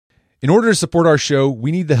In order to support our show,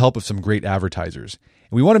 we need the help of some great advertisers.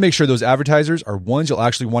 And we want to make sure those advertisers are ones you'll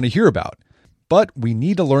actually want to hear about. But we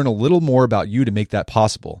need to learn a little more about you to make that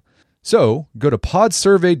possible. So go to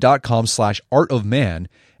podsurvey.com/artofman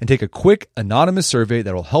and take a quick anonymous survey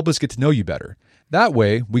that will help us get to know you better. That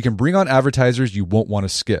way, we can bring on advertisers you won't want to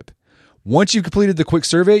skip. Once you've completed the quick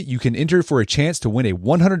survey, you can enter for a chance to win a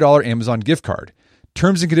 $100 Amazon gift card.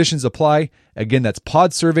 Terms and conditions apply. Again, that's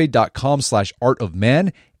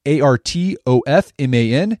podsurvey.com/artofman,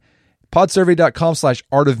 ARTOFMAN,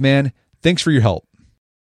 podsurvey.com/artofman. Thanks for your help.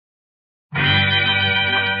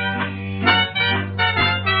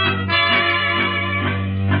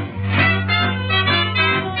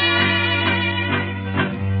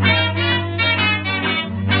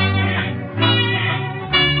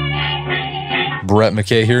 Brett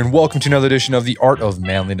McKay here, and welcome to another edition of the Art of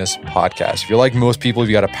Manliness podcast. If you're like most people,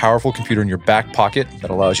 you've got a powerful computer in your back pocket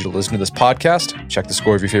that allows you to listen to this podcast, check the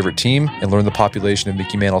score of your favorite team, and learn the population of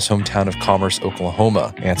Mickey Mantle's hometown of Commerce,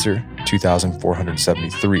 Oklahoma. Answer: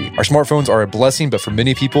 2,473. Our smartphones are a blessing, but for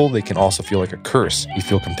many people, they can also feel like a curse. You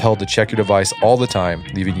feel compelled to check your device all the time,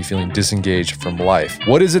 leaving you feeling disengaged from life.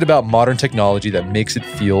 What is it about modern technology that makes it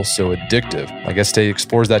feel so addictive? My guest today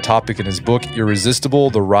explores that topic in his book, Irresistible: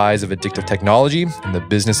 The Rise of Addictive Technology and the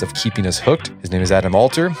Business of Keeping Us Hooked. His name is Adam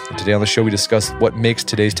Alter, and today on the show we discuss what makes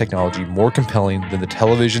today's technology more compelling than the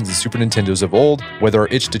televisions and Super Nintendos of old, whether our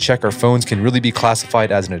itch to check our phones can really be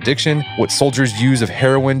classified as an addiction, what soldiers' use of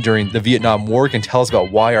heroin during the Vietnam War can tell us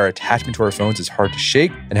about why our attachment to our phones is hard to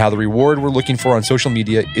shake, and how the reward we're looking for on social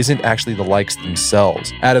media isn't actually the likes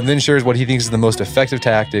themselves. Adam then shares what he thinks is the most effective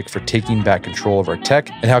tactic for taking back control of our tech,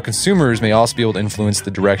 and how consumers may also be able to influence the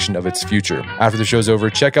direction of its future. After the show's over,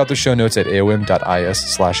 check out the show notes at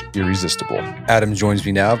aom.is/irresistible. Adam joins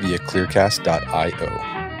me now via clearcast.io.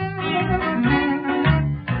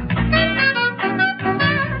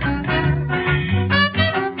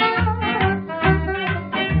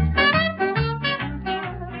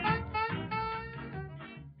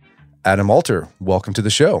 Adam Alter, welcome to the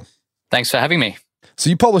show. Thanks for having me. So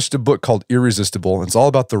you published a book called Irresistible, and it's all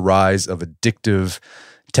about the rise of addictive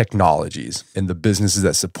technologies and the businesses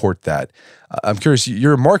that support that. I'm curious,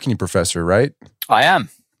 you're a marketing professor, right? I am.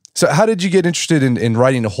 So how did you get interested in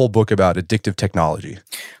writing a whole book about addictive technology?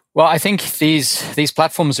 Well, I think these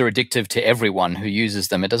platforms are addictive to everyone who uses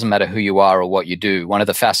them. It doesn't matter who you are or what you do. One of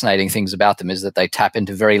the fascinating things about them is that they tap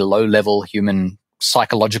into very low-level human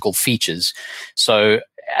psychological features. So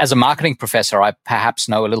as a marketing professor, I perhaps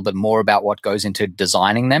know a little bit more about what goes into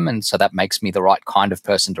designing them, and so that makes me the right kind of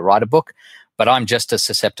person to write a book. But I'm just as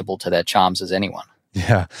susceptible to their charms as anyone.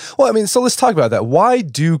 Yeah. Well, I mean, so let's talk about that. Why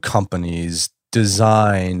do companies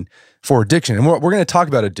design for addiction? And we're going to talk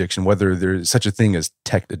about addiction, whether there's such a thing as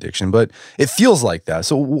tech addiction, but it feels like that.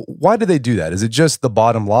 So why do they do that? Is it just the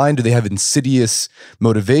bottom line? Do they have insidious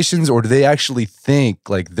motivations, or do they actually think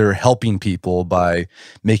like they're helping people by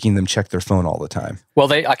making them check their phone all the time?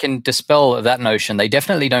 Well, I can dispel that notion. They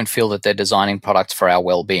definitely don't feel that they're designing products for our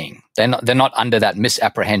well-being. They're not under that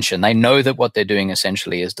misapprehension. They know that what they're doing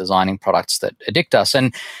essentially is designing products that addict us.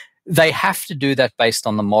 And they have to do that based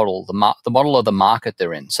on the model, the model of the market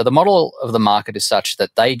they're in. So the model of the market is such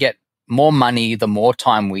that they get more money the more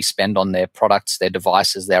time we spend on their products, their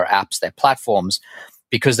devices, their apps, their platforms,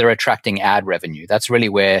 because they're attracting ad revenue. That's really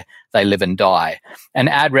where they live and die. And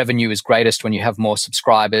ad revenue is greatest when you have more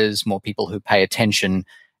subscribers, more people who pay attention,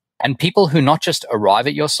 and people who not just arrive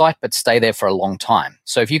at your site, but stay there for a long time.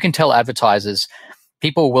 So if you can tell advertisers,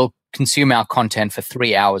 people will consume our content for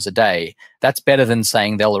 3 hours a day, that's better than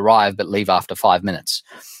saying they'll arrive but leave after 5 minutes.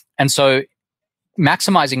 And so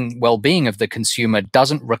maximizing well-being of the consumer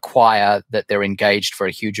doesn't require that they're engaged for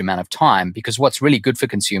a huge amount of time, because what's really good for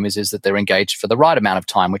consumers is that they're engaged for the right amount of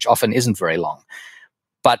time, which often isn't very long.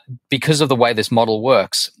 But because of the way this model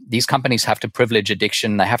works, these companies have to privilege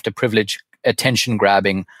addiction, they have to privilege attention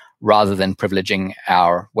grabbing rather than privileging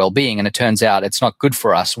our well-being. And it turns out it's not good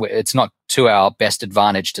for us. It's not to our best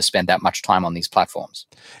advantage to spend that much time on these platforms.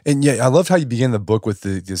 And yeah, I love how you begin the book with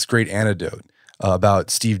this great anecdote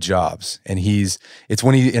about Steve Jobs. And it's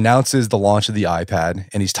when he announces the launch of the iPad,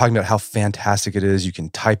 and he's talking about how fantastic it is. You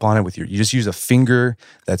can type on it you just use a finger.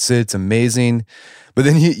 That's it. It's amazing. But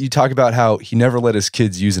then you talk about how he never let his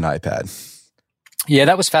kids use an iPad. Yeah,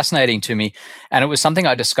 that was fascinating to me. And it was something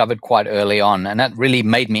I discovered quite early on. And that really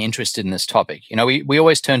made me interested in this topic. You know, we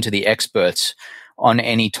always turn to the experts on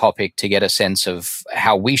any topic to get a sense of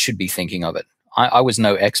how we should be thinking of it. I was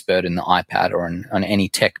no expert in the iPad or on any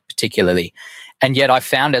tech particularly. And yet I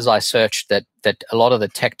found as I searched that a lot of the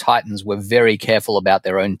tech titans were very careful about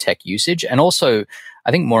their own tech usage, and also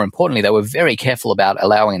I think more importantly, they were very careful about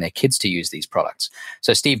allowing their kids to use these products.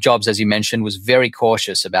 So Steve Jobs, as you mentioned, was very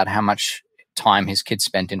cautious about how much time his kids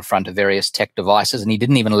spent in front of various tech devices, and he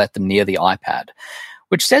didn't even let them near the iPad,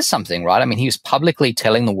 which says something, right? I mean, he was publicly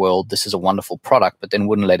telling the world this is a wonderful product, but then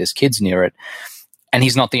wouldn't let his kids near it. And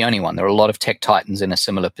he's not the only one. There are a lot of tech titans in a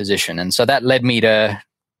similar position. And so that led me to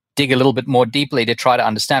dig a little bit more deeply to try to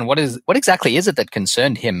understand what exactly is it that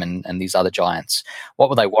concerned him and these other giants? What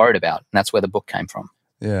were they worried about? And that's where the book came from.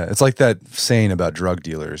 Yeah, it's like that saying about drug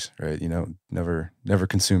dealers, right? You know, never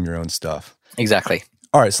consume your own stuff. Exactly.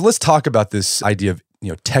 All right, so let's talk about this idea of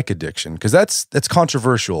tech addiction, because that's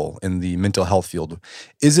controversial in the mental health field.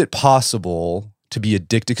 Is it possible to be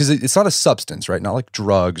addicted? Because it's not a substance, right? Not like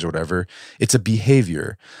drugs or whatever. It's a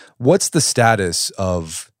behavior. What's the status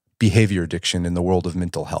of behavior addiction in the world of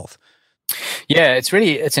mental health? Yeah, it's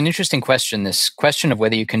an interesting question, this question of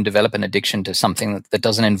whether you can develop an addiction to something that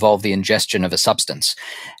doesn't involve the ingestion of a substance.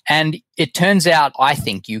 And it turns out, I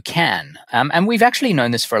think you can. And we've actually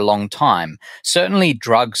known this for a long time. Certainly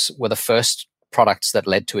drugs were the first products that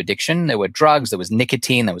led to addiction. There were drugs, there was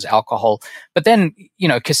nicotine, there was alcohol. But then,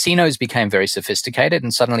 casinos became very sophisticated,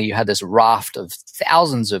 and suddenly you had this raft of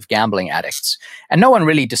thousands of gambling addicts. And no one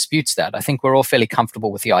really disputes that. I think we're all fairly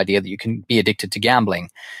comfortable with the idea that you can be addicted to gambling.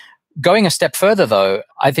 Going a step further, though,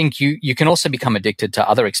 I think you can also become addicted to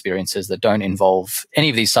other experiences that don't involve any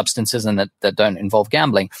of these substances and that don't involve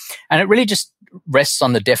gambling. And it really just rests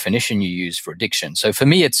on the definition you use for addiction. So for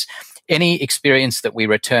me, it's any experience that we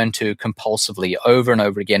return to compulsively over and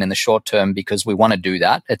over again in the short term because we want to do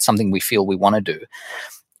that. It's something we feel we want to do.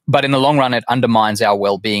 But in the long run, it undermines our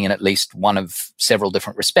well-being in at least one of several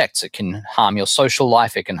different respects. It can harm your social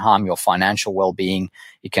life. It can harm your financial well-being.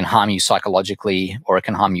 It can harm you psychologically, or it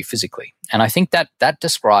can harm you physically. And I think that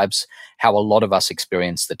describes how a lot of us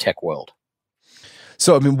experience the tech world.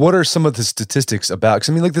 So, I mean, what are some of the statistics about? Because,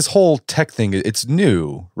 I mean, like this whole tech thing, it's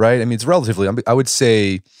new, right? I mean, it's relatively, I would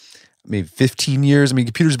say maybe 15 years. I mean,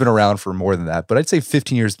 computers have been around for more than that, but I'd say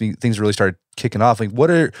 15 years things really started kicking off. Like, what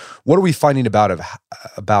are we finding about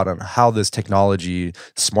how this technology,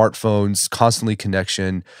 smartphones, constantly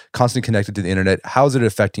connected to the internet, how is it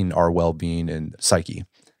affecting our well-being and psyche?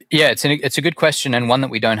 Yeah, it's a good question, and one that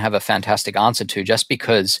we don't have a fantastic answer to, just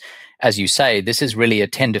because, as you say, this is really a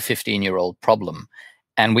 10 to 15-year-old problem.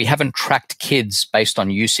 And we haven't tracked kids based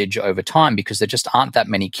on usage over time because there just aren't that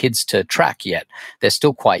many kids to track yet. They're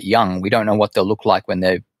still quite young. We don't know what they'll look like when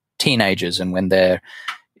they're teenagers and when they're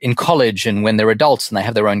in college and when they're adults and they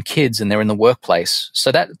have their own kids and they're in the workplace.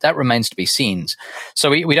 So that remains to be seen. So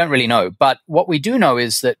we don't really know. But what we do know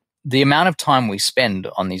is that the amount of time we spend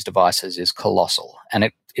on these devices is colossal,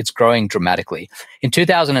 and it's growing dramatically. In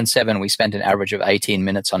 2007, we spent an average of 18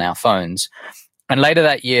 minutes on our phones. And later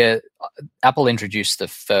that year, Apple introduced the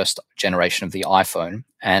first generation of the iPhone.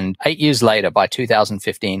 And 8 years later, by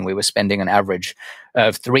 2015, we were spending an average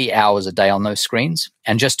of 3 hours a day on those screens.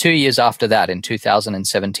 And just 2 years after that, in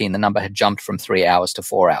 2017, the number had jumped from 3 hours to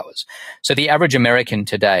 4 hours. So the average American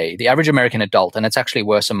today, the average American adult, and it's actually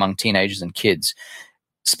worse among teenagers and kids,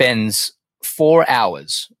 spends 4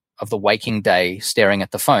 hours of the waking day staring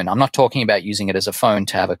at the phone. I'm not talking about using it as a phone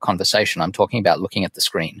to have a conversation. I'm talking about looking at the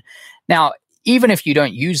screen. Now, even if you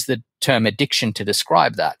don't use the term addiction to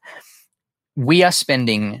describe that, we are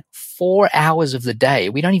spending 4 hours of the day.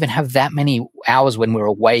 We don't even have that many hours when we're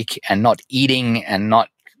awake and not eating and not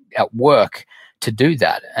at work to do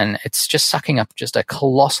that. And it's just sucking up just a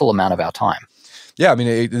colossal amount of our time. Yeah, I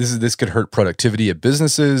mean, this could hurt productivity at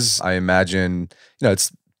businesses. I imagine,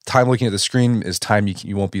 it's time looking at the screen is time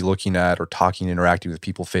you won't be looking at or talking, interacting with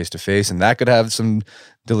people face to face, and that could have some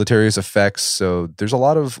deleterious effects. So there's a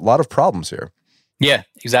lot of problems here. Yeah,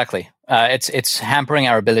 exactly. It's hampering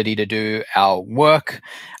our ability to do our work.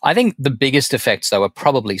 I think the biggest effects, though, are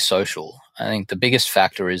probably social. I think the biggest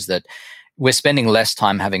factor is that we're spending less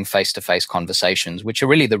time having face-to-face conversations, which are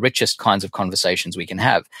really the richest kinds of conversations we can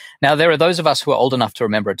have. Now, there are those of us who are old enough to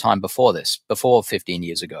remember a time before 15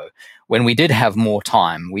 years ago, when we did have more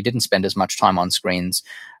time. We didn't spend as much time on screens.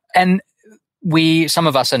 And some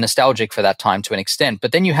of us are nostalgic for that time to an extent.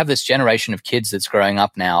 But then you have this generation of kids that's growing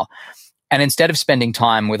up now. And instead of spending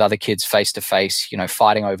time with other kids face to face,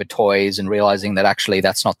 fighting over toys and realizing that actually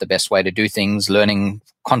that's not the best way to do things, learning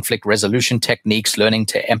conflict resolution techniques, learning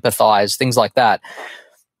to empathize, things like that.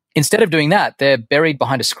 Instead of doing that, they're buried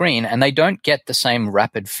behind a screen and they don't get the same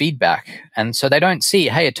rapid feedback. And so they don't see,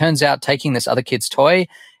 hey, it turns out taking this other kid's toy,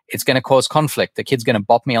 it's going to cause conflict. The kid's going to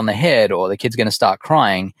bop me on the head or the kid's going to start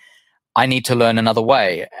crying. I need to learn another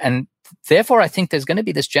way. And therefore, I think there's going to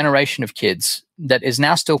be this generation of kids that is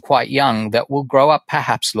now still quite young that will grow up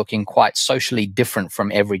perhaps looking quite socially different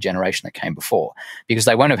from every generation that came before, because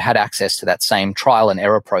they won't have had access to that same trial and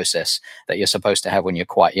error process that you're supposed to have when you're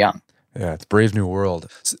quite young. Yeah, it's Brave New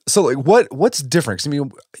World. So like, what's different? 'Cause I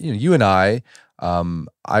mean, you and I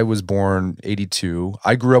was born 82.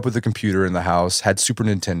 I grew up with a computer in the house, had Super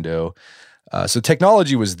Nintendo. So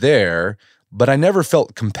technology was there, but I never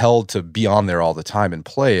felt compelled to be on there all the time and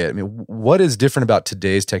play it. I mean, what is different about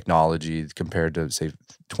today's technology compared to, say,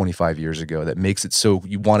 25 years ago that makes it so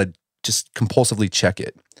you want to just compulsively check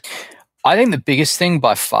it? I think the biggest thing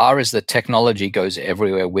by far is that technology goes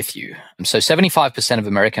everywhere with you. So 75% of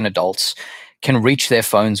American adults can reach their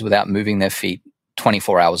phones without moving their feet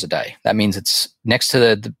 24 hours a day. That means it's next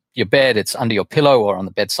to your bed, it's under your pillow or on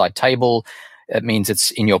the bedside table. It means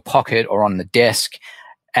it's in your pocket or on the desk.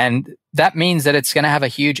 And that means that it's going to have a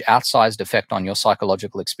huge outsized effect on your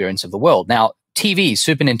psychological experience of the world. Now, TV,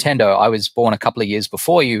 Super Nintendo, I was born a couple of years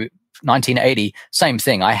before you, 1980, same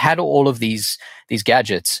thing. I had all of these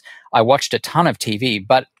gadgets. I watched a ton of TV,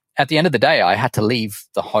 but at the end of the day, I had to leave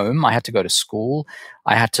the home. I had to go to school.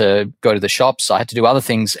 I had to go to the shops. I had to do other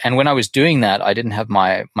things. And when I was doing that, I didn't have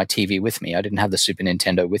my TV with me. I didn't have the Super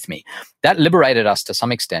Nintendo with me. That liberated us to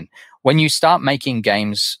some extent. When you start making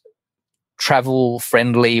games travel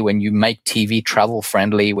friendly, when you make TV travel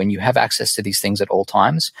friendly, when you have access to these things at all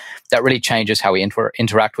times, that really changes how we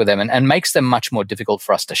interact with them and makes them much more difficult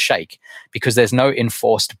for us to shake, because there's no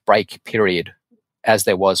enforced break period as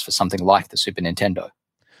there was for something like the Super Nintendo.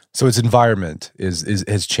 So its environment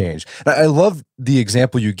has changed. And I love the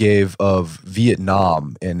example you gave of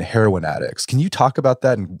Vietnam and heroin addicts. Can you talk about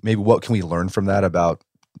that, and maybe what can we learn from that about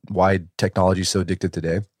why technology is so addictive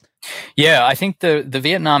today? Yeah, I think the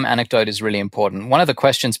Vietnam anecdote is really important. One of the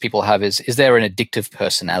questions people have is there an addictive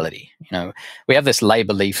personality? We have this lay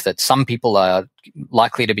belief that some people are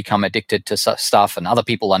likely to become addicted to stuff and other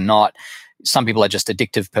people are not. Some people are just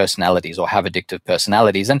addictive personalities or have addictive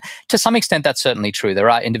personalities. And to some extent, that's certainly true. There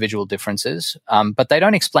are individual differences, but they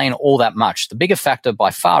don't explain all that much. The bigger factor by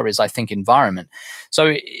far is, I think, environment.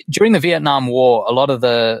 So during the Vietnam War, a lot of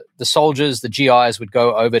the soldiers, the GIs would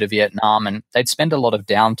go over to Vietnam and they'd spend a lot of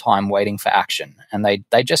downtime waiting for action. And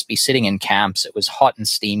they'd just be sitting in camps. It was hot and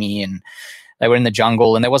steamy and they were in the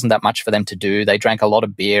jungle and there wasn't that much for them to do. They drank a lot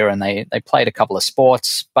of beer and they played a couple of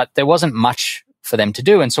sports, but there wasn't much for them to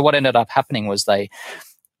do. And so what ended up happening was they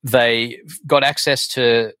got access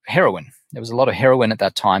to heroin. There was a lot of heroin at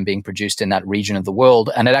that time being produced in that region of the world,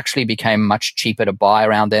 and it actually became much cheaper to buy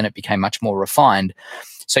around then. It became much more refined.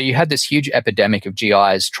 So you had this huge epidemic of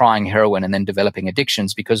GIs trying heroin and then developing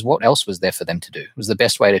addictions, because what else was there for them to do? It was the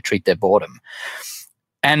best way to treat their boredom.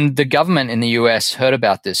 And the government in the US heard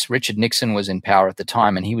about this. Richard Nixon was in power at the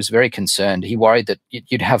time, and he was very concerned. He worried that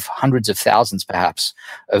you'd have hundreds of thousands, perhaps,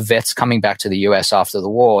 of vets coming back to the US after the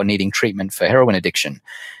war needing treatment for heroin addiction,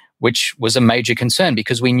 which was a major concern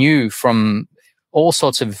because we knew from all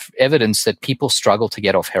sorts of evidence that people struggle to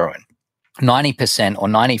get off heroin. 90% or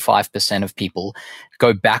 95% of people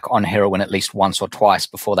go back on heroin at least once or twice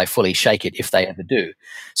before they fully shake it, if they ever do.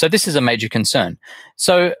 So this is a major concern.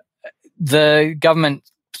 So the government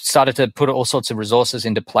started to put all sorts of resources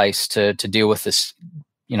into place to deal with this,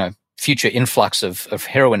 future influx of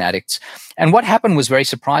heroin addicts. And what happened was very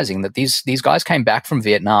surprising, that these guys came back from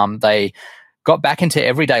Vietnam. They got back into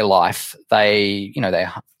everyday life. They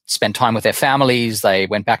spent time with their families. They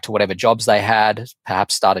went back to whatever jobs they had,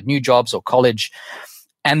 perhaps started new jobs or college.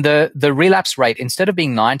 And the relapse rate, instead of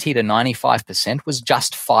being 90 to 95%, was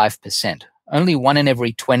just 5%. Only 1 in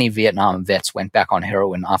every 20 Vietnam vets went back on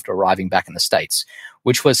heroin after arriving back in the States,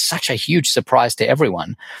 which was such a huge surprise to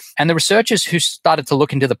everyone. And the researchers who started to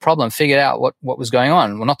look into the problem figured out what was going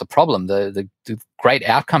on. Well, not the problem. The great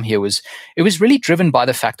outcome here was, it was really driven by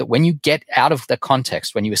the fact that when you get out of the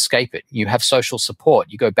context, when you escape it, you have social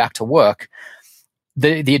support, you go back to work,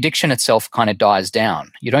 the addiction itself kind of dies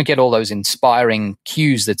down. You don't get all those inspiring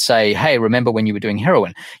cues that say, hey, remember when you were doing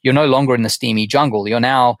heroin? You're no longer in the steamy jungle. You're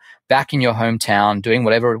now back in your hometown doing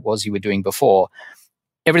whatever it was you were doing before.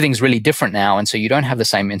 Everything's really different now. And so you don't have the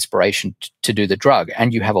same inspiration to do the drug.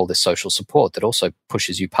 And you have all this social support that also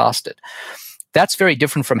pushes you past it. That's very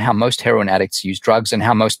different from how most heroin addicts use drugs and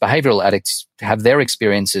how most behavioral addicts have their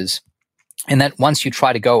experiences. And that once you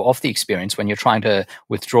try to go off the experience, when you're trying to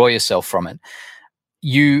withdraw yourself from it,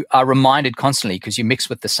 you are reminded constantly, because you mix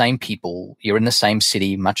with the same people, you're in the same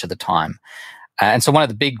city much of the time. And so one of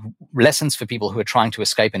the big lessons for people who are trying to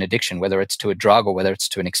escape an addiction, whether it's to a drug or whether it's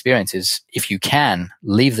to an experience, is if you can,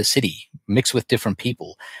 leave the city, mix with different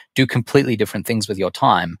people, do completely different things with your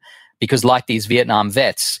time, Because like these Vietnam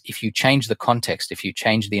vets, if you change the context, if you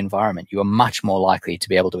change the environment, you are much more likely to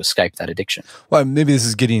be able to escape that addiction. Well, maybe this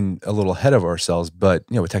is getting a little ahead of ourselves, but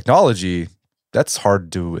with technology, that's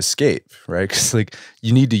hard to escape, right? Because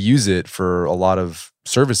you need to use it for a lot of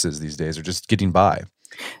services these days, or just getting by.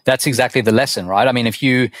 That's exactly the lesson, right? I mean, if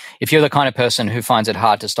you're the kind of person who finds it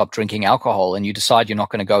hard to stop drinking alcohol and you decide you're not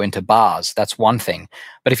going to go into bars, that's one thing.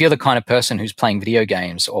 But if you're the kind of person who's playing video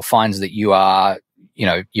games or finds that you are,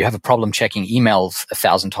 you have a problem checking emails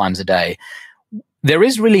 1,000 times a day, there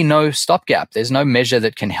is really no stopgap. There's no measure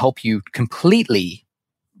that can help you completely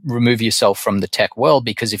remove yourself from the tech world,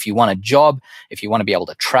 because if you want a job, if you want to be able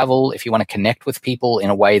to travel, if you want to connect with people in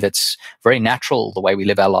a way that's very natural, the way we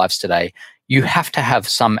live our lives today, you have to have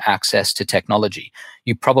some access to technology.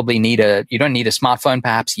 You probably you don't need a smartphone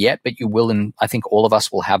perhaps yet, but you will, and I think all of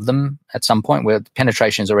us will have them at some point, where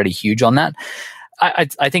penetration is already huge on that.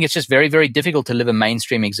 I think it's just very, very difficult to live a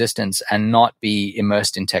mainstream existence and not be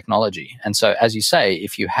immersed in technology. And so, as you say,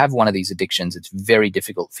 if you have one of these addictions, it's very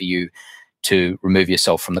difficult for you to remove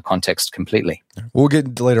yourself from the context completely. We'll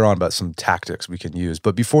get later on about some tactics we can use.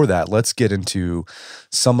 But before that, let's get into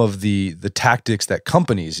some of the tactics that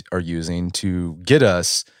companies are using to get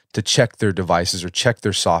us to check their devices or check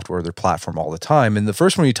their software or their platform all the time. And the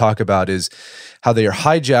first one you talk about is how they are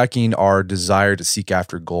hijacking our desire to seek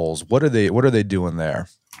after goals. What are they doing there?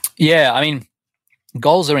 Yeah, I mean,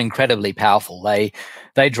 goals are incredibly powerful. They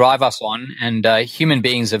drive us on, and human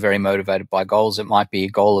beings are very motivated by goals. It might be a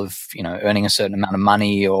goal of earning a certain amount of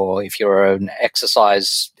money, or if you're an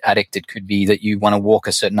exercise addict, it could be that you want to walk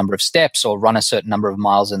a certain number of steps or run a certain number of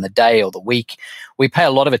miles in the day or the week. We pay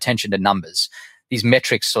a lot of attention to numbers. These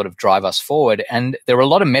metrics sort of drive us forward, and there are a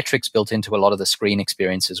lot of metrics built into a lot of the screen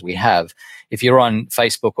experiences we have. If you're on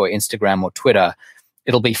Facebook or Instagram or Twitter,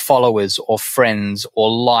 it'll be followers or friends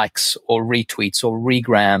or likes or retweets or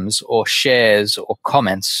regrams or shares or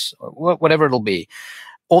comments, or whatever it'll be.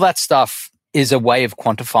 All that stuff is a way of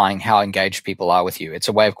quantifying how engaged people are with you. It's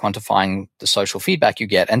a way of quantifying the social feedback you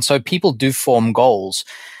get. And so people do form goals.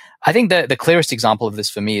 I think the clearest example of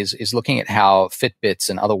this for me is looking at how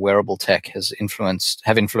Fitbits and other wearable tech have influenced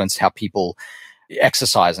how people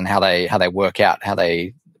exercise and how they work out, how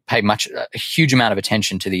they pay a huge amount of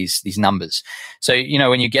attention to these numbers. So,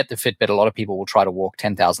 when you get the Fitbit, a lot of people will try to walk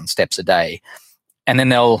 10,000 steps a day, and then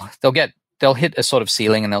they'll hit a sort of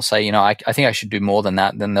ceiling, and they'll say, I think I should do more than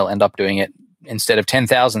that. Then they'll end up doing it. Instead of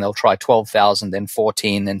 10,000, they'll try 12,000, then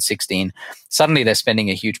 14, then 16. Suddenly they're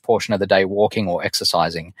spending a huge portion of the day walking or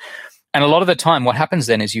exercising. And a lot of the time, what happens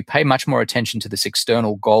then is you pay much more attention to this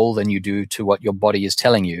external goal than you do to what your body is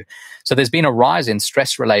telling you. So there's been a rise in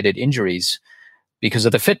stress-related injuries because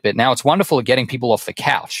of the Fitbit. Now, it's wonderful at getting people off the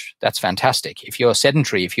couch. That's fantastic. If you're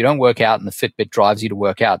sedentary, if you don't work out and the Fitbit drives you to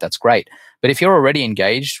work out, that's great. But if you're already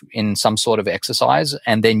engaged in some sort of exercise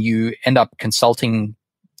and then you end up consulting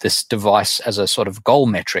this device as a sort of goal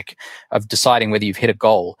metric of deciding whether you've hit a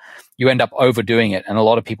goal, you end up overdoing it. And a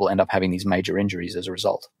lot of people end up having these major injuries as a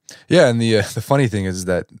result. Yeah. And the funny thing is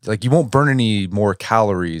that you won't burn any more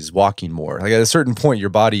calories walking more. At a certain point, your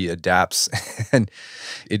body adapts and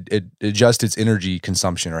it adjusts its energy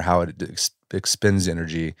consumption or how it expends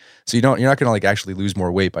energy. So you're not going to actually lose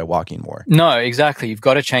more weight by walking more. No, exactly. You've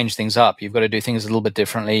got to change things up. You've got to do things a little bit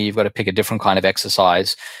differently. You've got to pick a different kind of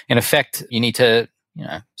exercise. In effect, you need to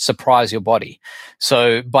surprise your body.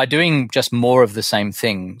 So by doing just more of the same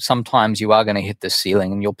thing, sometimes you are going to hit this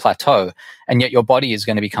ceiling and you'll plateau, and yet your body is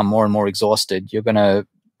going to become more and more exhausted. You're going to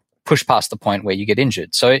push past the point where you get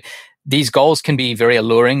injured. So these goals can be very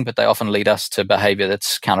alluring, but they often lead us to behavior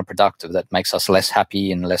that's counterproductive, that makes us less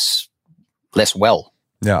happy and less well.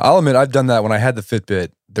 Yeah, I'll admit I've done that when I had the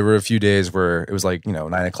Fitbit. There were a few days where it was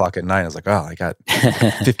 9:00 at night. I was like, oh, I got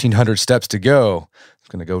 1,500 steps to go. I'm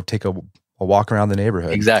going to go take a walk around the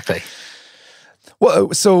neighborhood. Exactly.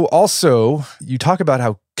 Well, so also you talk about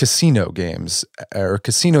how casino games or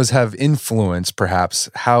casinos have influenced perhaps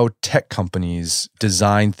how tech companies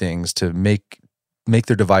design things to make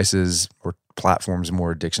their devices or platforms more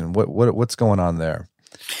addiction. What's going on there?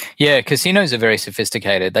 Yeah, casinos are very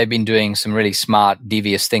sophisticated. They've been doing some really smart,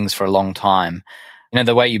 devious things for a long time.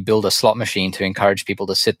 The way you build a slot machine to encourage people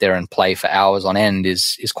to sit there and play for hours on end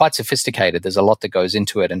is quite sophisticated. There's a lot that goes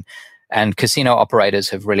into it. And casino operators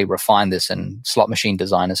have really refined this, and slot machine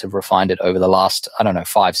designers have refined it over the last,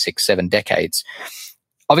 5, 6, 7 decades.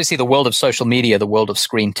 Obviously, the world of social media, the world of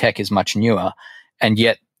screen tech is much newer, and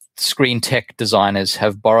yet screen tech designers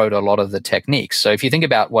have borrowed a lot of the techniques. So if you think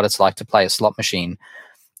about what it's like to play a slot machine,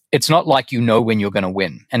 it's not like you know when you're going to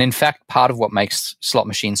win. And in fact, part of what makes slot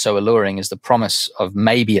machines so alluring is the promise of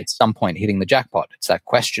maybe at some point hitting the jackpot. It's that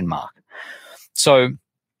question mark. So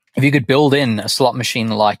if you could build in a slot machine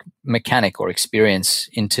like mechanic or experience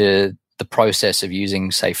into the process of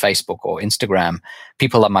using, say, Facebook or Instagram,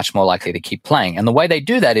 people are much more likely to keep playing. And the way they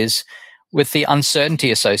do that is with the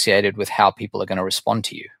uncertainty associated with how people are going to respond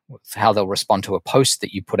to you, with how they'll respond to a post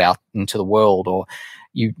that you put out into the world, or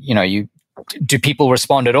do people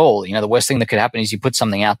respond at all? The worst thing that could happen is you put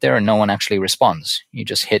something out there and no one actually responds. You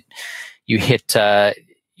hit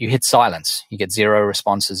silence. You get 0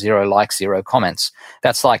 responses, 0 likes, 0 comments.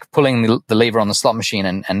 That's like pulling the lever on the slot machine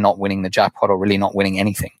and not winning the jackpot, or really not winning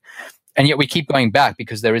anything. And yet we keep going back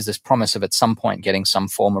because there is this promise of at some point getting some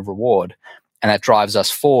form of reward, and that drives us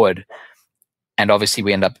forward. And obviously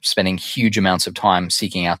we end up spending huge amounts of time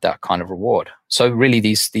seeking out that kind of reward. So really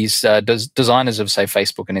these designers of, say,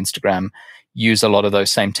 Facebook and Instagram use a lot of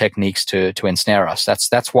those same techniques to ensnare us.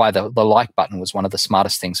 That's why the like button was one of the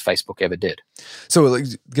smartest things Facebook ever did. So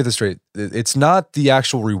get this straight. It's not the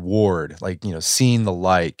actual reward, like, seeing the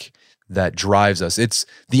like, that drives us. It's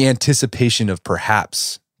the anticipation of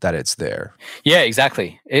perhaps that it's there. Yeah,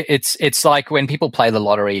 exactly. It's like when people play the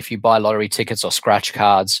lottery. If you buy lottery tickets or scratch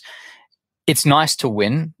cards, it's nice to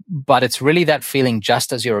win, but it's really that feeling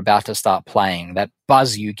just as you're about to start playing, that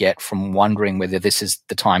buzz you get from wondering whether this is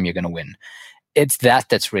the time you're going to win. It's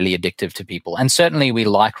that's really addictive to people. And certainly we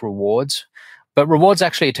like rewards, but rewards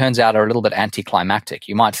actually, it turns out, are a little bit anticlimactic.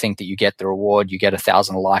 You might think that you get the reward, you get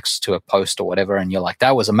 1,000 likes to a post or whatever, and you're like,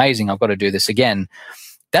 that was amazing, I've got to do this again.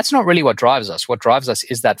 That's not really what drives us. What drives us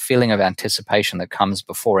is that feeling of anticipation that comes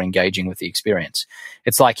before engaging with the experience.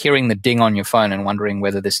 It's like hearing the ding on your phone and wondering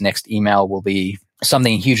whether this next email will be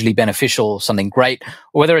something hugely beneficial, something great,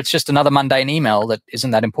 or whether it's just another mundane email that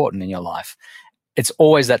isn't that important in your life. It's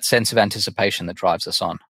always that sense of anticipation that drives us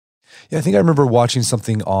on. Yeah, I think I remember watching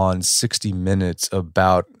something on 60 Minutes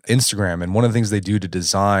about Instagram, and one of the things they do to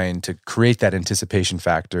design to create that anticipation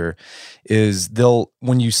factor is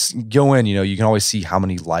when you go in, you can always see how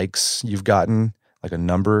many likes you've gotten, like a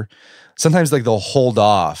number. Sometimes they'll hold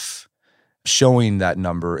off showing that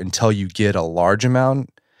number until you get a large amount,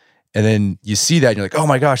 and then you see that and you're like, oh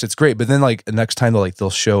my gosh, that's great. But then the next time they'll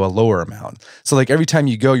show a lower amount. So every time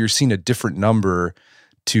you go, you're seeing a different number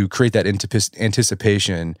to create that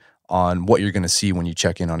anticipation on what you're going to see when you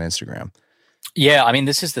check in on Instagram. Yeah, I mean,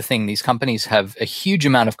 this is the thing. These companies have a huge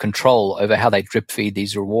amount of control over how they drip feed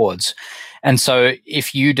these rewards. And so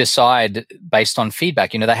if you decide based on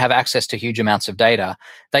feedback, they have access to huge amounts of data,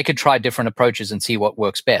 they could try different approaches and see what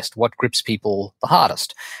works best, what grips people the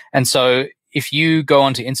hardest. And so if you go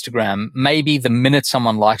onto Instagram, maybe the minute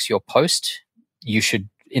someone likes your post,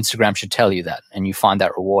 Instagram should tell you that, and you find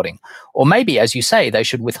that rewarding. Or maybe, as you say, they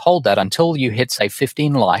should withhold that until you hit, say,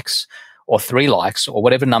 15 likes or 3 likes or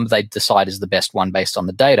whatever number they decide is the best one based on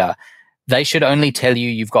the data. They should only tell you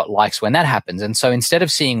you've got likes when that happens. And so instead of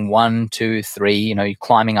seeing 1, 2, 3, you're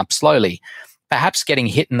climbing up slowly, perhaps getting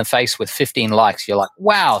hit in the face with 15 likes, you're like,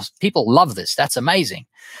 wow, people love this. That's amazing.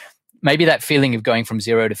 Maybe that feeling of going from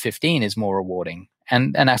 0 to 15 is more rewarding.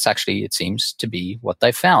 And that's actually, it seems to be what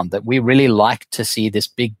they found, that we really like to see this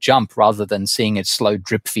big jump rather than seeing a slow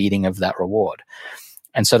drip feeding of that reward.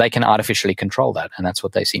 And so they can artificially control that, and that's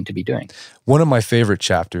what they seem to be doing. One of my favorite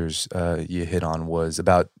chapters you hit on was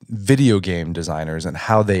about video game designers and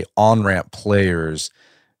how they on-ramp players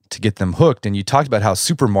to get them hooked. And you talked about how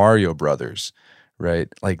Super Mario Brothers, right?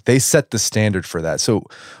 They set the standard for that. So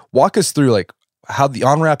walk us through how the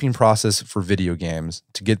on-ramping process for video games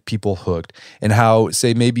to get people hooked, and how,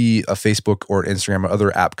 say, maybe a Facebook or Instagram or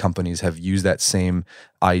other app companies have used that same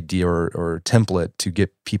idea or template to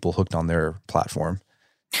get people hooked on their platform.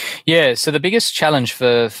 Yeah, so the biggest challenge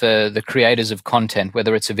for the creators of content,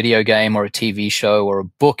 whether it's a video game or a TV show or a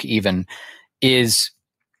book even, is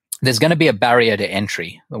there's going to be a barrier to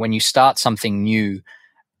entry. When you start something new,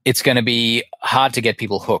 it's going to be hard to get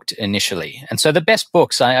people hooked initially. And so the best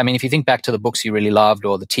books, I mean, if you think back to the books you really loved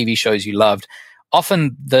or the TV shows you loved,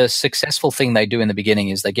 often the successful thing they do in the beginning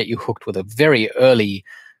is they get you hooked with a very early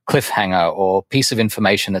cliffhanger or piece of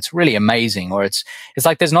information that's really amazing, or it's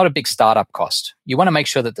like there's not a big startup cost. You want to make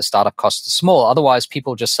sure that the startup costs are small. Otherwise,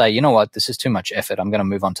 people just say, you know what, this is too much effort. I'm going to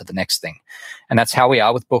move on to the next thing. And that's how we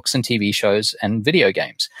are with books and TV shows and video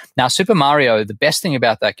games. Now, Super Mario, the best thing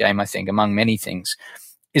about that game, I think, among many things,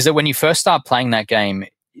 is that when you first start playing that game,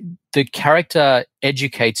 the character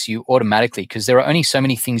educates you automatically because there are only so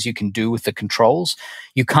many things you can do with the controls.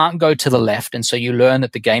 You can't go to the left, and so you learn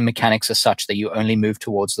that the game mechanics are such that you only move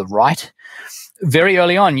towards the right. Very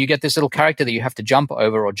early on, you get this little character that you have to jump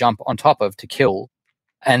over or jump on top of to kill,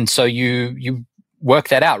 and so you work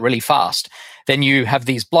that out really fast. Then you have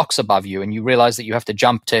these blocks above you, and you realize that you have to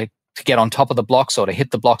jump to get on top of the blocks or to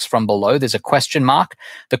hit the blocks from below, there's a question mark.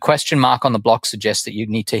 The question mark on the block suggests that you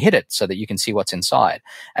need to hit it so that you can see what's inside.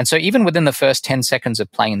 And so even within the first 10 seconds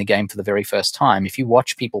of playing the game for the very first time, if you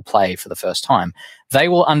watch people play for the first time, they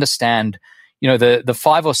will understand, the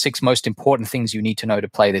 5 or 6 most important things you need to know to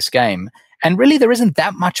play this game. And really, there isn't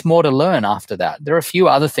that much more to learn after that. There are a few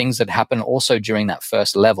other things that happen also during that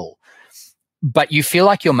first level. But you feel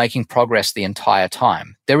like you're making progress the entire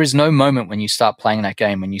time. There is no moment when you start playing that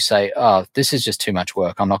game when you say, oh, this is just too much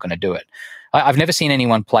work. I'm not going to do it. I've never seen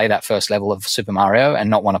anyone play that first level of Super Mario and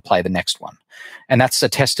not want to play the next one. And that's a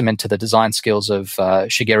testament to the design skills of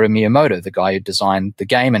Shigeru Miyamoto, the guy who designed the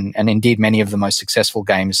game and indeed many of the most successful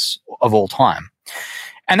games of all time.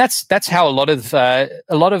 And that's how a lot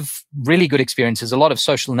of really good experiences, a lot of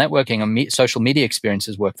social networking and social media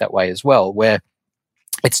experiences work that way as well, where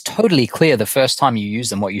it's totally clear the first time you use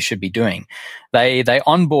them what you should be doing. They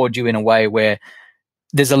onboard you in a way where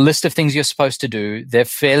there's a list of things you're supposed to do. They're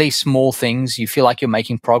fairly small things. You feel like you're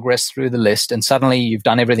making progress through the list, and suddenly you've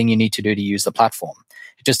done everything you need to do to use the platform.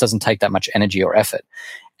 It just doesn't take that much energy or effort.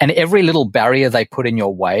 And every little barrier they put in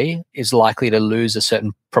your way is likely to lose a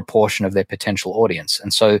certain proportion of their potential audience.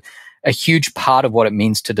 And so a huge part of what it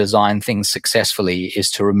means to design things successfully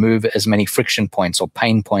is to remove as many friction points or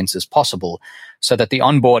pain points as possible so that the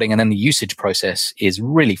onboarding and then the usage process is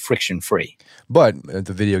really friction-free. But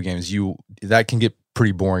the video games, that can get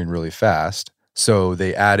pretty boring really fast. So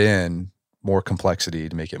they add in more complexity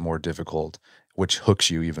to make it more difficult, which hooks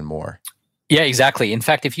you even more. Yeah, exactly. In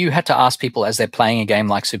fact, if you had to ask people as they're playing a game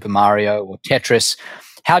like Super Mario or Tetris,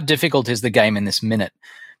 how difficult is the game in this minute?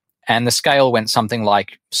 And the scale went something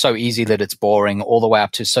like so easy that it's boring all the way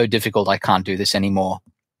up to so difficult I can't do this anymore.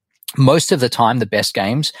 Most of the time, the best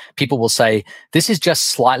games, people will say, this is just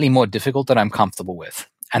slightly more difficult than I'm comfortable with.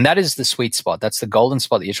 And that is the sweet spot. That's the golden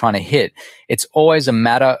spot that you're trying to hit. It's always a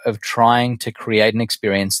matter of trying to create an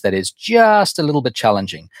experience that is just a little bit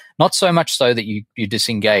challenging. Not so much so that you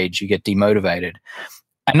disengage, you get demotivated,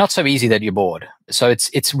 and not so easy that you're bored. So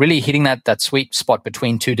it's really hitting that sweet spot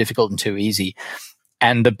between too difficult and too easy.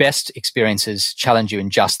 And the best experiences challenge you in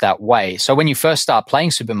just that way. So when you first start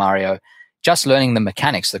playing Super Mario, just learning the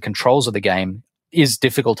mechanics, the controls of the game is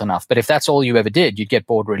difficult enough. But if that's all you ever did, you'd get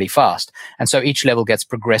bored really fast. And so each level gets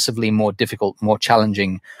progressively more difficult, more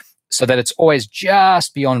challenging, so that it's always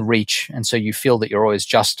just beyond reach. And so you feel that you're always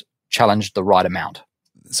just challenged the right amount.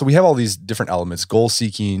 So we have all these different elements, goal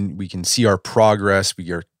seeking, we can see our progress,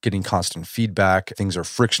 we are getting constant feedback, things are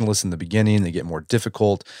frictionless in the beginning, they get more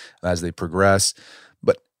difficult as they progress.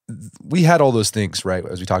 But we had all those things, right,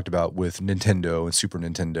 as we talked about with Nintendo and Super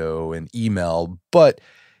Nintendo and email. But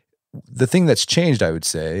the thing that's changed, I would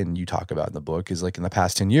say, and you talk about in the book, is like in the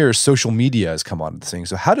past 10 years, social media has come on the thing.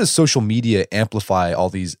 So how does social media amplify all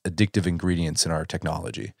these addictive ingredients in our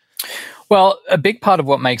technology? Well, a big part of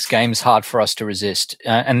what makes games hard for us to resist,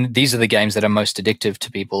 and these are the games that are most addictive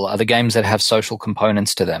to people, are the games that have social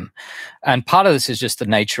components to them. And part of this is just the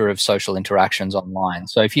nature of social interactions online.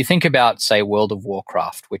 So if you think about, say, World of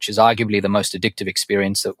Warcraft, which is arguably the most addictive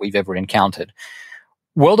experience that we've ever encountered,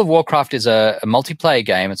 World of Warcraft is a multiplayer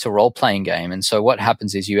game. It's a role-playing game. And so what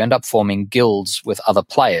happens is you end up forming guilds with other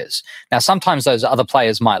players. Now, sometimes those other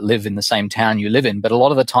players might live in the same town you live in, but a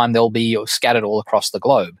lot of the time they'll be scattered all across the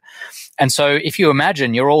globe. And so if you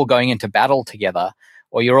imagine you're all going into battle together,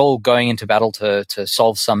 or you're all going into battle to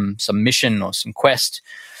solve some mission or some quest,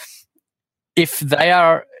 if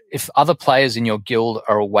other players in your guild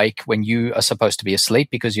are awake when you are supposed to be asleep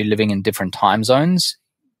because you're living in different time zones,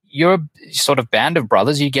 you're a sort of band of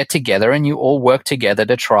brothers. You get together and you all work together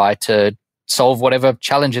to try to solve whatever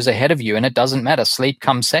challenge is ahead of you. And it doesn't matter. Sleep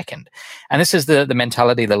comes second. And this is the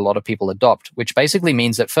mentality that a lot of people adopt, which basically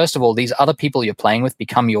means that, first of all, these other people you're playing with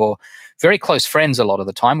become your very close friends a lot of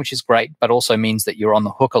the time, which is great, but also means that you're on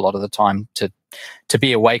the hook a lot of the time to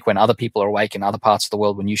be awake when other people are awake in other parts of the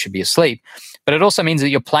world when you should be asleep. But it also means that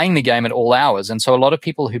you're playing the game at all hours. And so a lot of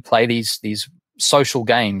people who play these social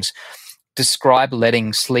games describe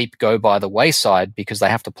letting sleep go by the wayside because they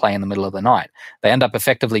have to play in the middle of the night. They end up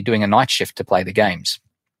effectively doing a night shift to play the games.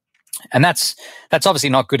 And that's obviously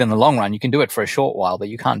not good in the long run. You can do it for a short while, but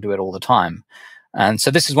you can't do it all the time. And so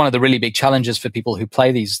this is one of the really big challenges for people who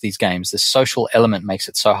play these games. This social element makes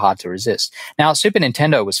it so hard to resist. Now, Super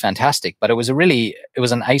Nintendo was fantastic, but it was an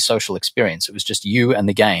asocial experience. It was just you and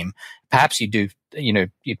the game. Perhaps you'd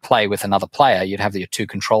play with another player. You'd have your 2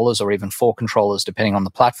 controllers or even 4 controllers, depending on the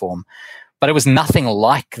platform. But it was nothing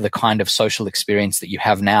like the kind of social experience that you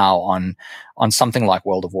have now on something like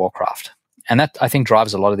World of Warcraft. And that, I think,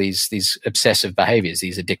 drives a lot of these obsessive behaviors,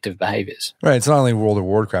 these addictive behaviors. Right. It's not only World of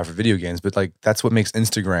Warcraft or video games, but like that's what makes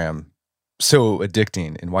Instagram so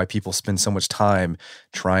addicting and why people spend so much time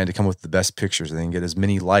trying to come up with the best pictures and then get as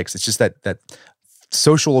many likes. It's just that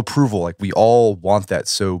social approval. Like we all want that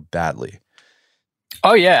so badly.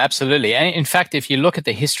 Oh, yeah, absolutely. And in fact, if you look at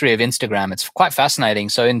the history of Instagram, it's quite fascinating.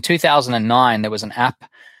 So in 2009, there was an app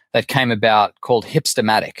that came about called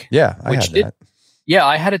Hipstamatic. Yeah, I had that. Yeah,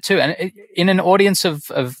 I had it too. And in an audience of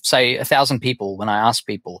say 1,000 people, when I ask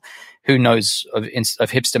people who knows of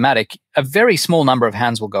Hipstamatic, a very small number of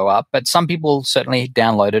hands will go up, but some people certainly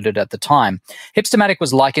downloaded it at the time. Hipstamatic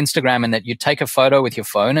was like Instagram in that you'd take a photo with your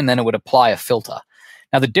phone and then it would apply a filter.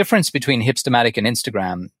 Now, the difference between Hipstamatic and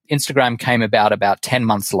Instagram came about 10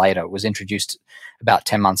 months later. It was introduced about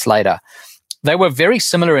 10 months later. They were very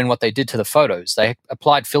similar in what they did to the photos. They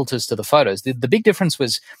applied filters to the photos. The big difference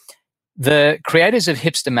was the creators of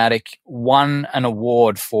Hipstamatic won an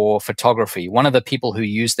award for photography. One of the people who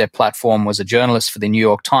used their platform was a journalist for the New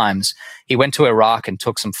York Times. He went to Iraq and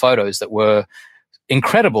took some photos that were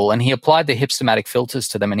incredible, and he applied the Hipstamatic filters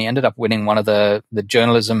to them, and he ended up winning one of the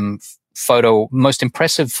journalism most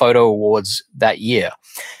impressive photo awards that year.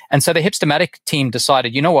 And so the Hipstamatic team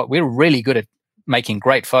decided, you know what, we're really good at making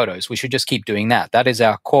great photos. We should just keep doing that. That is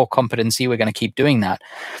our core competency. We're going to keep doing that.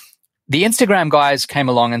 The Instagram guys came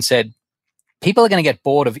along and said, people are going to get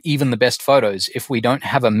bored of even the best photos if we don't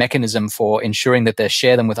have a mechanism for ensuring that they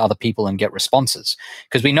share them with other people and get responses.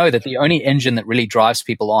 Because we know that the only engine that really drives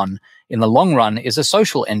people on in the long run is a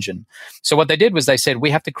social engine. So what they did was they said,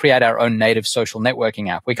 we have to create our own native social networking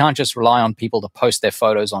app. We can't just rely on people to post their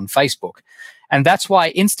photos on Facebook. And that's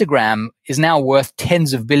why Instagram is now worth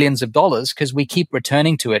tens of billions of dollars, because we keep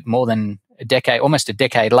returning to it more than almost a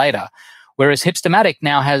decade later. Whereas Hipstamatic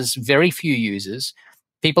now has very few users.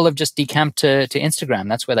 People have just decamped to Instagram.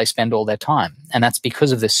 That's where they spend all their time. And that's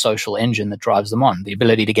because of this social engine that drives them on, the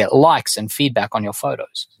ability to get likes and feedback on your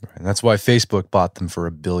photos. Right. And that's why Facebook bought them for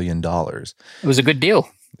 $1 billion. It was a good deal.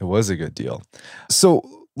 It was a good deal.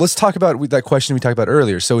 So let's talk about that question we talked about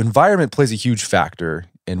earlier. So environment plays a huge factor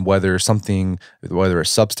in whether a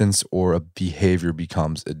substance or a behavior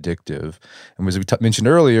becomes addictive. And as we mentioned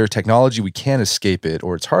earlier, technology, we can't escape it,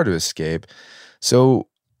 or it's hard to escape. So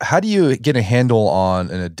how do you get a handle on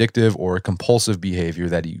an addictive or a compulsive behavior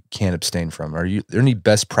that you can't abstain from? Are there any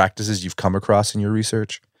best practices you've come across in your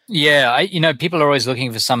research? Yeah, people are always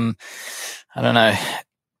looking for some,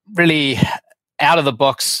 really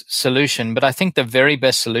out-of-the-box solution. But I think the very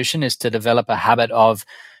best solution is to develop a habit of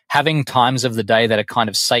having times of the day that are kind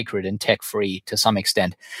of sacred and tech-free to some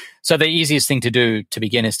extent. So the easiest thing to do to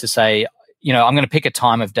begin is to say, I'm going to pick a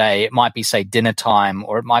time of day. It might be, say, dinner time,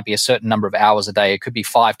 or it might be a certain number of hours a day. It could be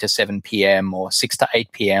 5 to 7 p.m. or 6 to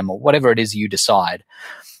 8 p.m. or whatever it is you decide.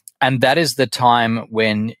 And that is the time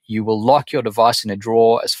when you will lock your device in a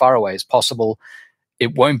drawer as far away as possible.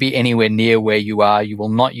 It won't be anywhere near where you are. You will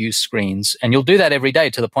not use screens. And you'll do that every day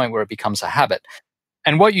to the point where it becomes a habit.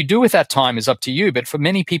 And what you do with that time is up to you. But for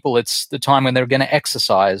many people, it's the time when they're going to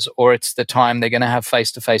exercise, or it's the time they're going to have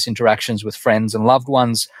face-to-face interactions with friends and loved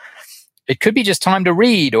ones. It could be just time to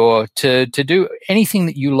read or to do anything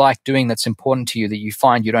that you like doing that's important to you that you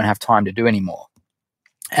find you don't have time to do anymore.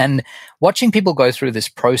 And watching people go through this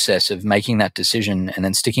process of making that decision and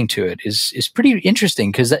then sticking to it is pretty interesting,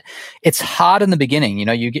 because it's hard in the beginning.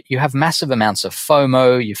 You have massive amounts of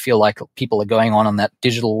FOMO. You feel like people are going on in that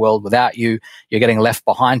digital world without you. You're getting left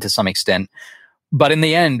behind to some extent. But in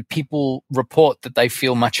the end, people report that they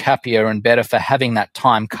feel much happier and better for having that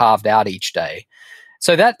time carved out each day.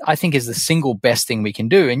 So that, I think, is the single best thing we can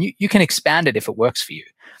do. And you can expand it if it works for you.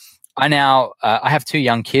 I have 2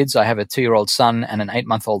 young kids. I have a 2-year-old son and an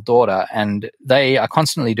 8-month-old daughter, and they are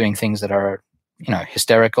constantly doing things that are,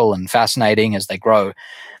 hysterical and fascinating as they grow.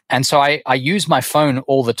 And so I use my phone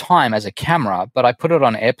all the time as a camera, but I put it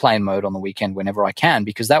on airplane mode on the weekend whenever I can,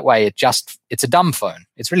 because that way it's a dumb phone.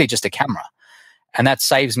 It's really just a camera. And that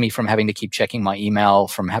saves me from having to keep checking my email,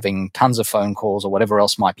 from having tons of phone calls or whatever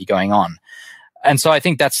else might be going on. And so I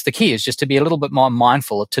think that's the key, is just to be a little bit more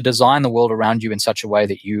mindful, to design the world around you in such a way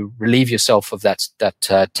that you relieve yourself of that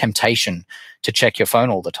temptation to check your phone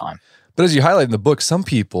all the time. But as you highlight in the book, some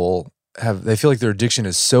people they feel like their addiction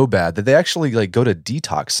is so bad that they actually go to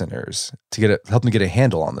detox centers to help them get a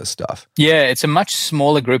handle on this stuff. Yeah, it's a much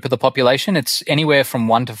smaller group of the population. It's anywhere from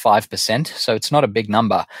 1% to 5%, so it's not a big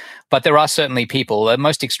number. But there are certainly people. The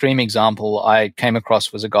most extreme example I came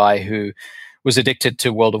across was a guy who was addicted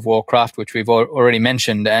to World of Warcraft, which we've already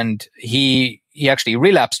mentioned, and he actually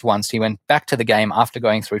relapsed once. He went back to the game after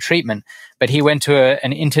going through treatment, but he went to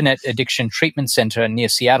an internet addiction treatment center near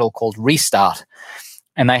Seattle called Restart.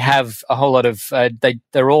 And they have a whole lot of,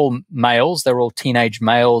 they're all males, they're all teenage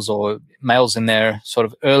males or males in their sort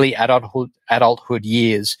of early adulthood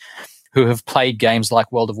years who have played games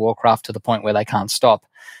like World of Warcraft to the point where they can't stop.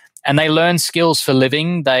 And they learn skills for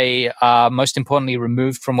living. They are, most importantly,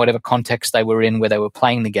 removed from whatever context they were in where they were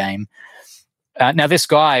playing the game. Now, this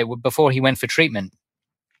guy, before he went for treatment,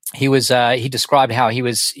 he described how he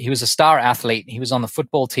was a star athlete. He was on the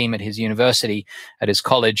football team at his university, at his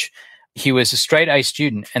college. He was a straight A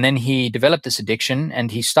student, and then he developed this addiction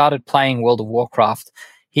and he started playing World of Warcraft.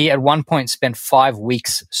 He at one point spent 5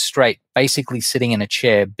 weeks straight, basically sitting in a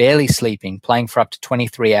chair, barely sleeping, playing for up to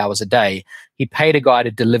 23 hours a day. He paid a guy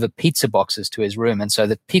to deliver pizza boxes to his room, and so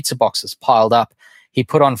the pizza boxes piled up. He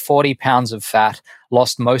put on 40 pounds of fat,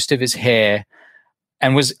 lost most of his hair,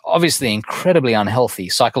 and was obviously incredibly unhealthy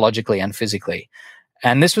psychologically and physically.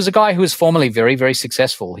 And this was a guy who was formerly very, very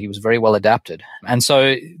successful. He was very well adapted. And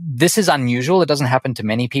so this is unusual. It doesn't happen to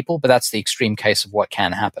many people, but that's the extreme case of what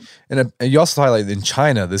can happen. And you also highlight in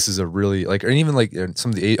China, this is a really and even in some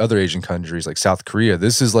of the other Asian countries like South Korea,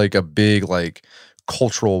 this is like a big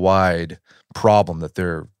cultural wide problem that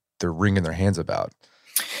they're wringing their hands about.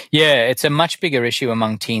 Yeah, it's a much bigger issue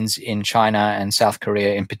among teens in China and South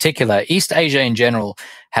Korea in particular. East Asia in general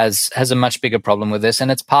has a much bigger problem with this, and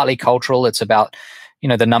it's partly cultural. It's about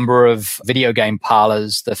the number of video game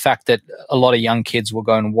parlors, the fact that a lot of young kids will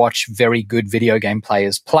go and watch very good video game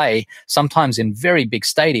players play, sometimes in very big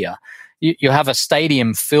stadia. You have a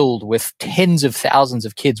stadium filled with tens of thousands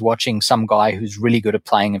of kids watching some guy who's really good at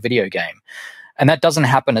playing a video game. And that doesn't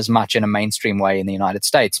happen as much in a mainstream way in the United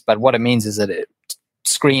States. But what it means is that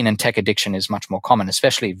screen and tech addiction is much more common,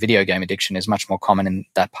 especially video game addiction is much more common in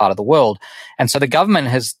that part of the world. And so the government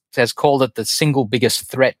has called it the single biggest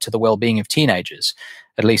threat to the well-being of teenagers,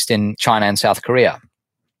 at least in China and South Korea.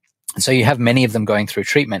 And so you have many of them going through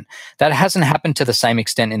treatment. That hasn't happened to the same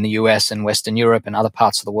extent in the US and Western Europe and other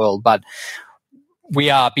parts of the world, but we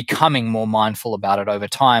are becoming more mindful about it over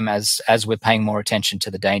time as we're paying more attention to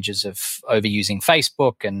the dangers of overusing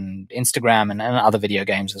Facebook and Instagram and other video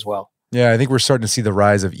games as well. Yeah, I think we're starting to see the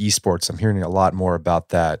rise of esports. I'm hearing a lot more about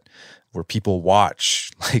that, where people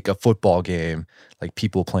watch a football game like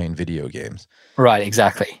people playing video games. Right,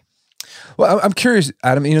 exactly. Well, I'm curious,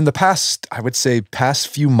 Adam, in the past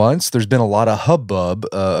few months, there's been a lot of hubbub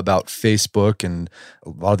about Facebook and a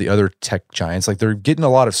lot of the other tech giants. They're getting a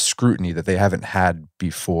lot of scrutiny that they haven't had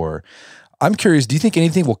before. I'm curious, do you think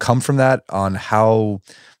anything will come from that on how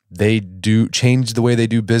they do change the way they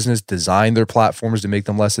do business, design their platforms to make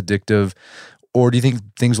them less addictive? Or do you think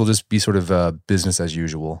things will just be sort of business as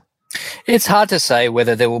usual? It's hard to say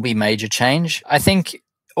whether there will be major change. I think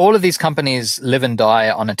all of these companies live and die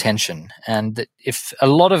on attention. And if a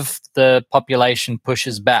lot of the population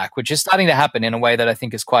pushes back, which is starting to happen in a way that I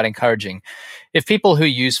think is quite encouraging, if people who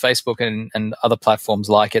use Facebook and other platforms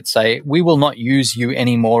like it say, we will not use you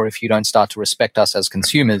anymore if you don't start to respect us as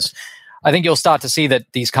consumers, I think you'll start to see that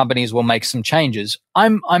these companies will make some changes.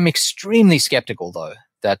 I'm extremely skeptical, though,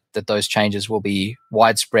 that those changes will be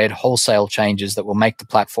widespread, wholesale changes that will make the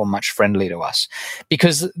platform much friendlier to us,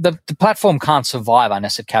 because the platform can't survive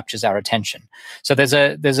unless it captures our attention. So there's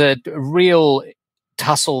a real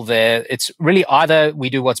tussle there. It's really either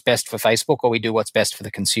we do what's best for Facebook or we do what's best for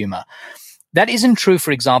the consumer. That isn't true,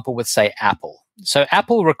 for example, with, say, Apple. So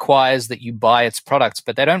Apple requires that you buy its products,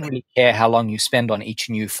 but they don't really care how long you spend on each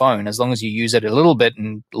new phone, as long as you use it a little bit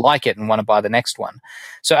and like it and want to buy the next one.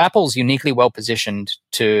 So Apple's uniquely well positioned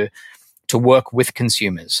to work with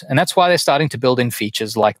consumers. And that's why they're starting to build in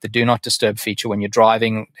features like the Do Not Disturb feature when you're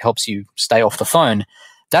driving, helps you stay off the phone.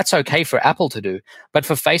 That's okay for Apple to do. But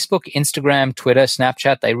for Facebook, Instagram, Twitter,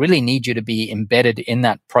 Snapchat, they really need you to be embedded in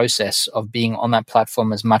that process of being on that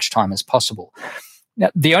platform as much time as possible. Now,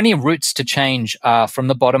 the only routes to change are from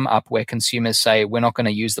the bottom up, where consumers say, we're not going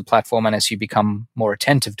to use the platform unless you become more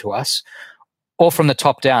attentive to us, or from the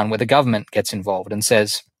top down, where the government gets involved and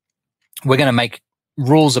says, we're going to make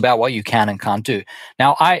rules about what you can and can't do.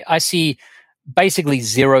 Now, I see basically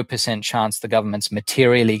 0% chance the government's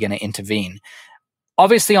materially going to intervene.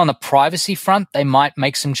 Obviously, on the privacy front, they might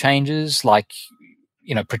make some changes, like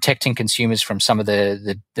protecting consumers from some of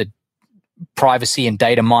the privacy and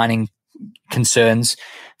data mining concerns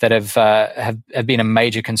that have been a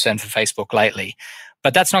major concern for Facebook lately.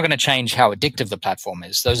 But that's not going to change how addictive the platform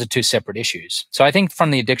is. Those are two separate issues. So I think from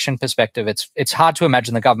the addiction perspective, it's hard to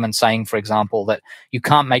imagine the government saying, for example, that you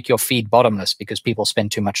can't make your feed bottomless because people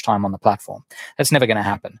spend too much time on the platform. That's never going to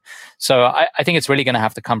happen. So I think it's really going to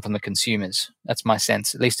have to come from the consumers. That's my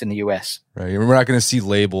sense, at least in the US. Right. We're not going to see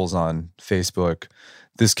labels on Facebook,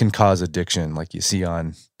 this can cause addiction, like you see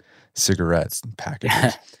on cigarettes and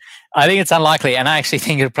packages. I think it's unlikely, and I actually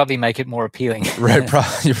think it'll probably make it more appealing. Right,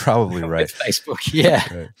 you're probably right. With Facebook, yeah.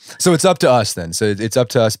 Right. So it's up to us then. So it's up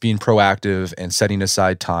to us being proactive and setting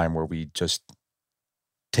aside time where we just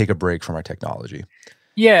take a break from our technology.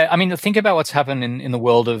 Yeah, I mean, think about what's happened in the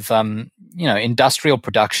world of industrial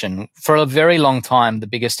production. For a very long time, the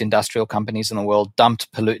biggest industrial companies in the world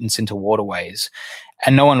dumped pollutants into waterways,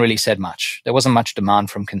 and no one really said much. There wasn't much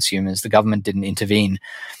demand from consumers. The government didn't intervene.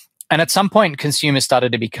 And at some point, consumers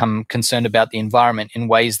started to become concerned about the environment in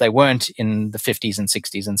ways they weren't in the 50s and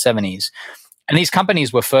 60s and 70s. And these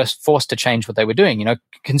companies were first forced to change what they were doing.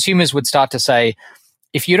 Consumers would start to say,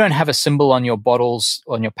 if you don't have a symbol on your bottles,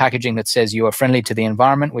 on your packaging that says you are friendly to the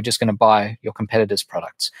environment, we're just going to buy your competitors'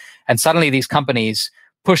 products. And suddenly these companies,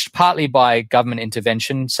 pushed partly by government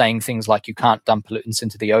intervention, saying things like you can't dump pollutants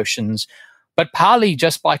into the oceans, but partly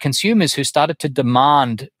just by consumers who started to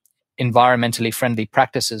demand environmentally friendly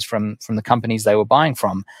practices from the companies they were buying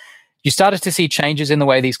from, you started to see changes in the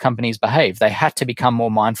way these companies behave. They had to become more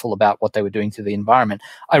mindful about what they were doing to the environment.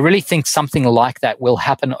 I really think something like that will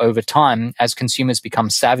happen over time as consumers become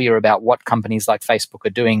savvier about what companies like Facebook are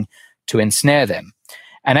doing to ensnare them.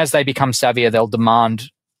 And as they become savvier, they'll demand,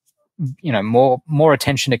 more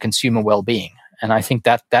attention to consumer well-being. And I think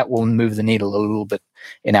that will move the needle a little bit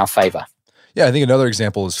in our favor. Yeah, I think another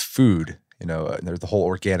example is food. There's the whole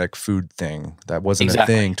organic food thing that wasn't a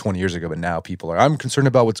thing 20 years ago, but now people are, I'm concerned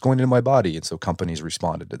about what's going into my body. And so companies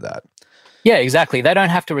responded to that. Yeah, exactly. They don't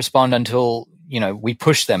have to respond until, we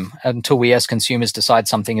push them, until we as consumers decide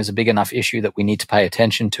something is a big enough issue that we need to pay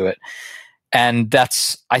attention to it. And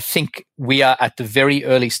I think we are at the very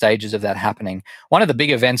early stages of that happening. One of the big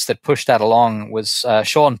events that pushed that along was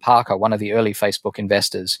Sean Parker, one of the early Facebook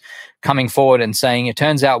investors, coming forward and saying, it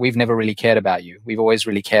turns out we've never really cared about you. We've always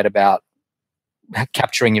really cared about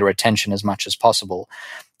capturing your attention as much as possible.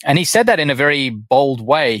 And he said that in a very bold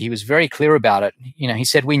way. He was very clear about it. He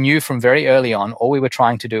said, we knew from very early on, all we were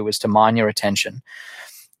trying to do was to mine your attention.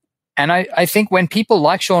 And I think when people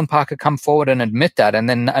like Sean Parker come forward and admit that, and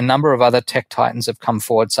then a number of other tech titans have come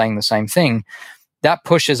forward saying the same thing, that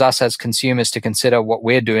pushes us as consumers to consider what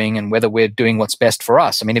we're doing and whether we're doing what's best for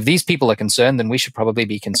us. I mean, if these people are concerned, then we should probably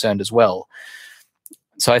be concerned as well.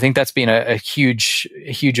 So I think that's been a huge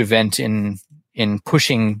event in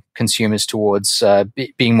pushing consumers towards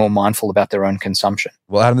being more mindful about their own consumption.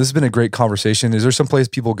 Well, Adam, this has been a great conversation. Is there some place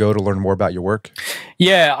people go to learn more about your work?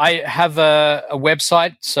 Yeah, I have a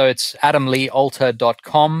website. So it's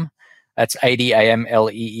adamleealter.com. That's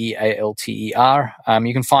ADAMLEEALTER.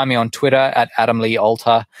 You can find me on Twitter at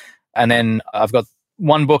AdamLeeAlter. And then I've got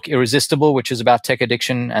one book, Irresistible, which is about tech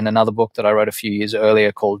addiction, and another book that I wrote a few years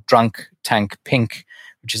earlier called Drunk Tank Pink,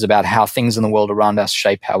 which is about how things in the world around us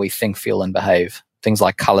shape how we think, feel, and behave. Things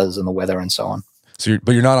like colors and the weather and so on. So,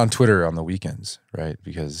 but you're not on Twitter on the weekends, right?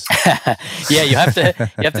 Because yeah, you have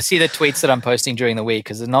to see the tweets that I'm posting during the week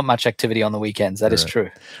because there's not much activity on the weekends. That is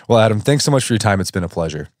true. Well, Adam, thanks so much for your time. It's been a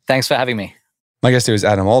pleasure. Thanks for having me. My guest today is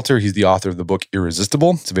Adam Alter. He's the author of the book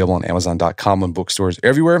Irresistible. It's available on Amazon.com and bookstores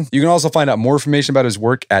everywhere. You can also find out more information about his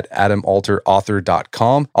work at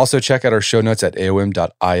adamalterauthor.com. Also, check out our show notes at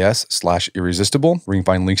aom.is/irresistible, where you can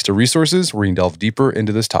find links to resources where you can delve deeper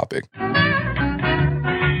into this topic.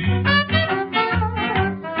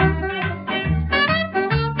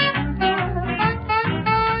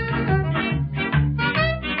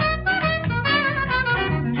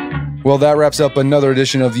 Well, that wraps up another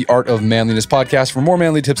edition of the Art of Manliness podcast. For more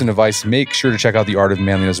manly tips and advice, make sure to check out the Art of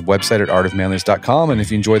Manliness website at artofmanliness.com. And if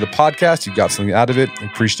you enjoy the podcast, you got something out of it, I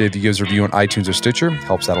appreciate if you give us a review on iTunes or Stitcher. It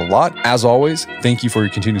helps out a lot. As always, thank you for your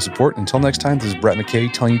continued support. Until next time, this is Brett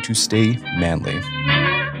McKay telling you to stay manly.